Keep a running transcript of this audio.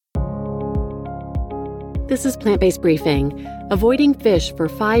This is Plant-Based Briefing, Avoiding Fish for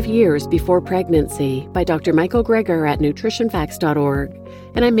 5 Years Before Pregnancy by Dr. Michael Greger at nutritionfacts.org.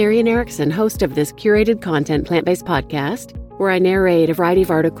 And I'm Marian Erickson, host of this curated content plant-based podcast, where I narrate a variety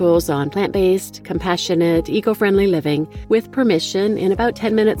of articles on plant-based, compassionate, eco-friendly living with permission in about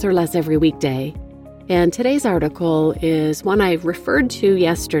 10 minutes or less every weekday. And today's article is one I referred to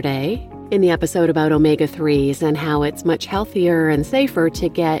yesterday in the episode about omega-3s and how it's much healthier and safer to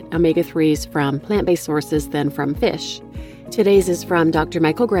get omega-3s from plant-based sources than from fish. Today's is from Dr.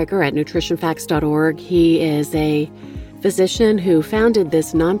 Michael Greger at nutritionfacts.org. He is a physician who founded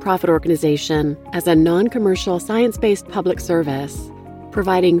this nonprofit organization as a non-commercial science-based public service,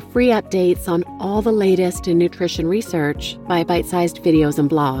 providing free updates on all the latest in nutrition research by bite-sized videos and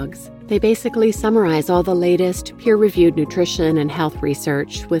blogs. They basically summarize all the latest peer-reviewed nutrition and health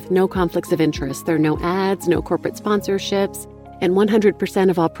research with no conflicts of interest. There are no ads, no corporate sponsorships, and 100%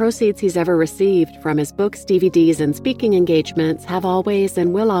 of all proceeds he's ever received from his books, DVDs, and speaking engagements have always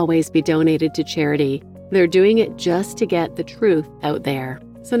and will always be donated to charity. They're doing it just to get the truth out there.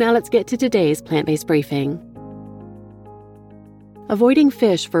 So now let's get to today's plant-based briefing. Avoiding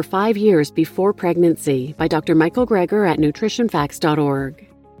Fish for 5 Years Before Pregnancy by Dr. Michael Greger at nutritionfacts.org.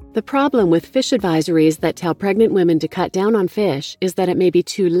 The problem with fish advisories that tell pregnant women to cut down on fish is that it may be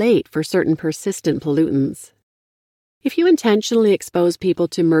too late for certain persistent pollutants. If you intentionally expose people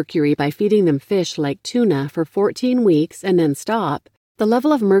to mercury by feeding them fish like tuna for 14 weeks and then stop, the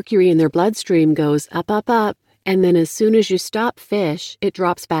level of mercury in their bloodstream goes up, and then as soon as you stop fish, it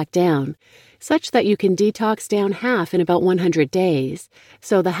drops back down, such that you can detox down half in about 100 days.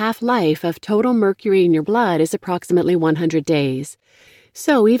 So the half-life of total mercury in your blood is approximately 100 days.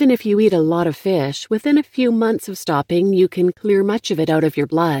 So even if you eat a lot of fish, within a few months of stopping, you can clear much of it out of your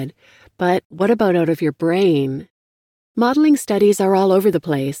blood. But what about out of your brain? Modeling studies are all over the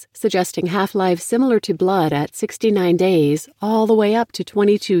place, suggesting half-lives similar to blood at 69 days, all the way up to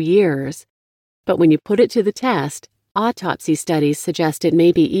 22 years. But when you put it to the test, autopsy studies suggest it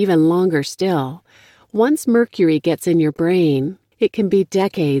may be even longer still. Once mercury gets in your brain, it can be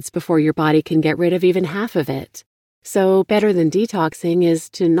decades before your body can get rid of even half of it. So better than detoxing is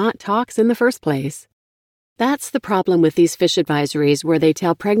to not tox in the first place. That's the problem with these fish advisories where they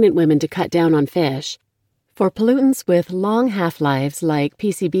tell pregnant women to cut down on fish. For pollutants with long half-lives like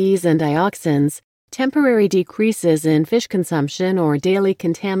PCBs and dioxins, temporary decreases in fish consumption or daily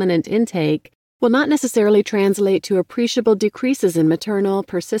contaminant intake will not necessarily translate to appreciable decreases in maternal,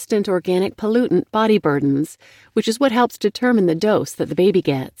 persistent organic pollutant body burdens, which is what helps determine the dose that the baby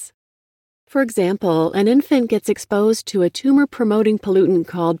gets. For example, an infant gets exposed to a tumor-promoting pollutant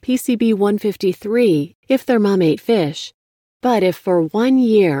called PCB153 if their mom ate fish. But if for 1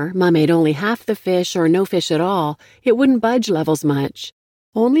 year mom ate only half the fish or no fish at all, it wouldn't budge levels much.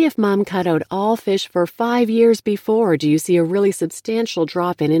 Only if mom cut out all fish for 5 years before do you see a really substantial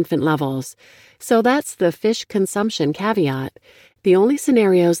drop in infant levels. So that's the fish consumption caveat. The only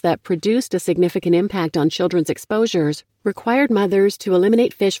scenarios that produced a significant impact on children's exposures required mothers to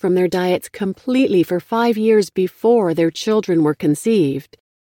eliminate fish from their diets completely for 5 years before their children were conceived.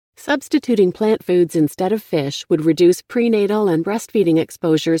 Substituting plant foods instead of fish would reduce prenatal and breastfeeding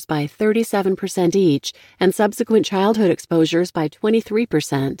exposures by 37% each and subsequent childhood exposures by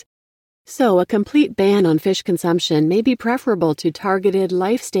 23%. So a complete ban on fish consumption may be preferable to targeted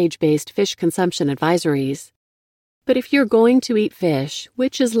life-stage-based fish consumption advisories. But if you're going to eat fish,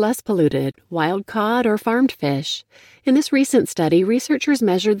 which is less polluted, wild caught or farmed fish? In this recent study, researchers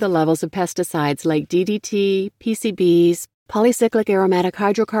measured the levels of pesticides like DDT, PCBs, polycyclic aromatic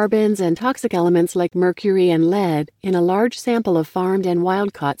hydrocarbons, and toxic elements like mercury and lead in a large sample of farmed and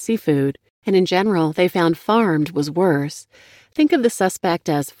wild-caught seafood. And in general, they found farmed was worse. Think of the suspect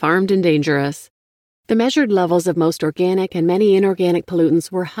as farmed and dangerous. The measured levels of most organic and many inorganic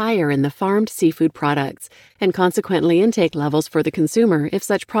pollutants were higher in the farmed seafood products, and consequently intake levels for the consumer if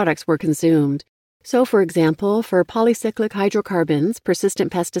such products were consumed. So, for example, for polycyclic hydrocarbons,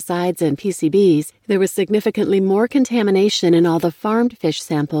 persistent pesticides, and PCBs, there was significantly more contamination in all the farmed fish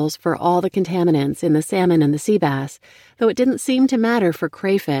samples for all the contaminants in the salmon and the sea bass, though it didn't seem to matter for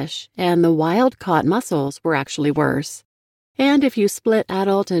crayfish, and the wild-caught mussels were actually worse. And if you split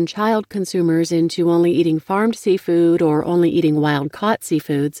adult and child consumers into only eating farmed seafood or only eating wild-caught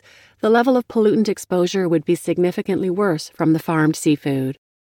seafoods, the level of pollutant exposure would be significantly worse from the farmed seafood.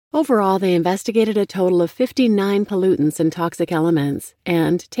 Overall, they investigated a total of 59 pollutants and toxic elements,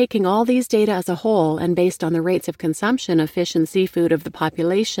 and taking all these data as a whole and based on the rates of consumption of fish and seafood of the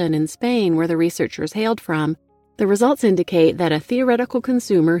population in Spain where the researchers hailed from, The results indicate that a theoretical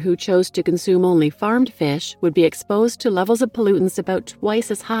consumer who chose to consume only farmed fish would be exposed to levels of pollutants about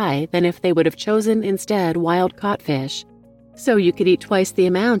twice as high than if they would have chosen instead wild-caught fish. So you could eat twice the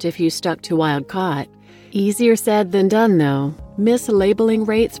amount if you stuck to wild-caught. Easier said than done, though. Mislabeling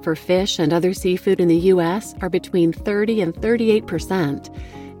rates for fish and other seafood in the U.S. are between 30 and 38%,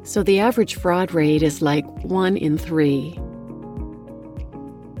 so the average fraud rate is like 1 in 3.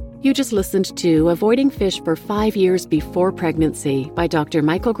 You just listened to Avoiding Fish for 5 Years Before Pregnancy by Dr.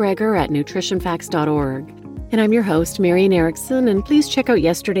 Michael Greger at nutritionfacts.org. And I'm your host, Marian Erickson, and please check out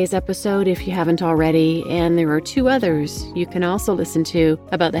yesterday's episode if you haven't already, and there are 2 others you can also listen to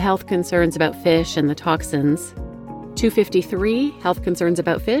about the health concerns about fish and the toxins. 253, Health Concerns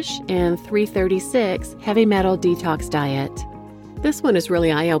About Fish, and 336, Heavy Metal Detox Diet. This one is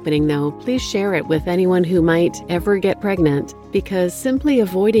really eye-opening, though. Please share it with anyone who might ever get pregnant, because simply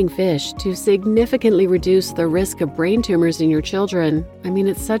avoiding fish to significantly reduce the risk of brain tumors in your children,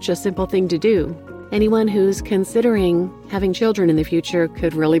 it's such a simple thing to do. Anyone who's considering having children in the future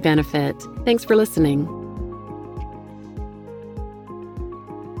could really benefit. Thanks for listening.